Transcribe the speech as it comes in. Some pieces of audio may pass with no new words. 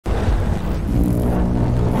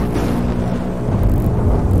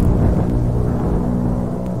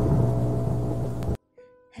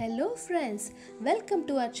Hello friends, welcome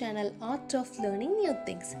to our channel Art of Learning New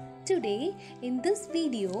Things. Today in this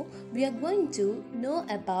video we are going to know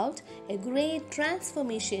about a great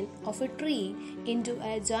transformation of a tree into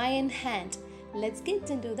a giant hand. Let's get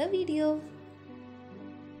into the video.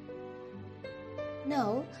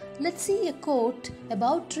 Now let's see a quote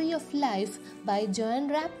about Tree of Life by John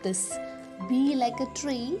Raptis. Be like a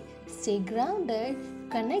tree, stay grounded,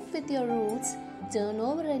 connect with your roots, turn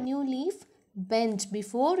over a new leaf, bend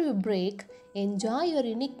before you break, enjoy your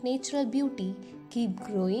unique natural beauty, keep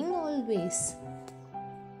growing always.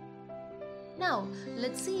 Now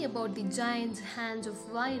let's see about the giant hand of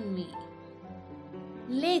Vyrnwy.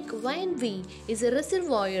 Lake Vyrnwy is a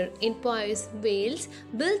reservoir in Powys, Wales,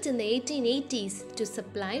 built in the 1880s to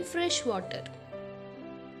supply fresh water.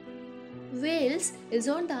 Wales is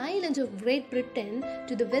on the island of Great Britain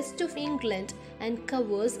to the west of England and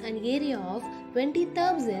covers an area of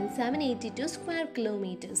 20,782 square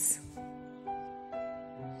kilometers.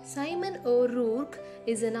 Simon O Rourke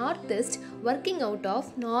is an artist working out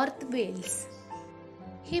of North Wales.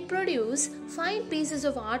 He produced fine pieces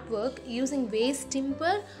of artwork using waste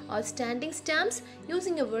timber or standing stamps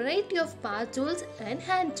using a variety of power tools and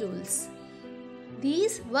hand tools.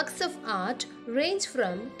 These works of art range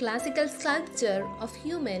from classical sculpture of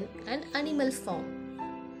human and animal form.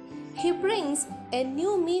 He brings a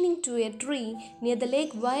new meaning to a tree near the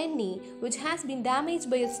Lake Vyrnwy, which has been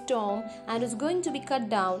damaged by a storm and is going to be cut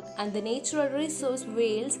down, and the Natural Resource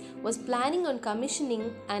Wales was planning on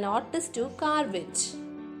commissioning an artist to carve it.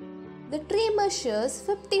 The tree measures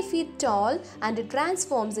 50 feet tall and it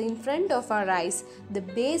transforms in front of our eyes. The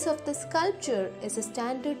base of the sculpture is a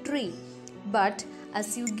standard tree. But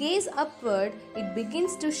as you gaze upward, it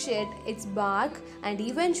begins to shed its bark and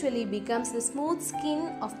eventually becomes the smooth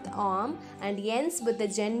skin of the arm and ends with the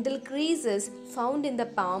gentle creases found in the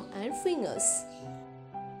palm and fingers.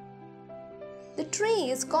 The tree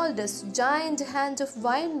is called as Giant Hand of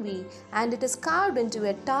Vyrnwy and it is carved into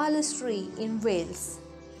a tallest tree in Wales.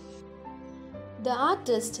 The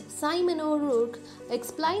artist Simon O Rourke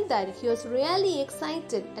explained that he was really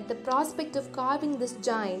excited at the prospect of carving this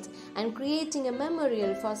giant and creating a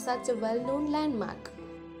memorial for such a well-known landmark.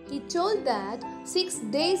 He told that 6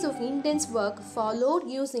 days of intense work followed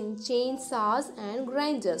using chainsaws and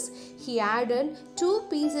grinders. He added 2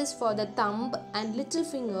 pieces for the thumb and little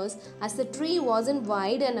fingers as the tree wasn't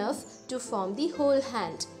wide enough to form the whole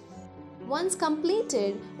hand. Once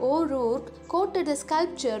completed, O Rourke coated the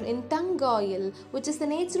sculpture in Tung oil, which is the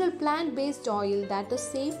natural plant-based oil that is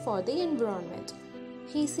safe for the environment.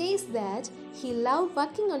 He says that he loved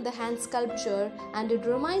working on the hand sculpture and it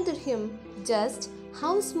reminded him just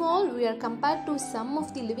how small we are compared to some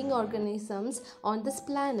of the living organisms on this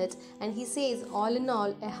planet, and he says all in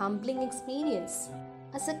all a humbling experience.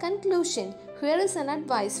 As a conclusion, here is an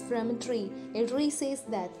advice from a tree. A tree says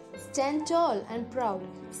that stand tall and proud,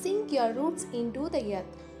 sink your roots into the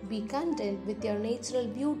earth, be content with your natural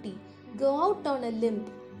beauty, go out on a limb,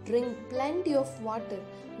 drink plenty of water,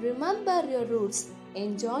 remember your roots,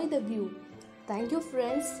 enjoy the view. Thank you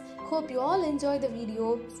friends. Hope you all enjoy the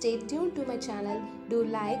video. Stay tuned to my channel. Do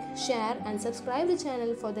like, share and subscribe the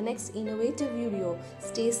channel for the next innovative video.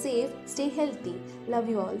 Stay safe, stay healthy. Love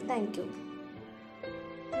you all. Thank you.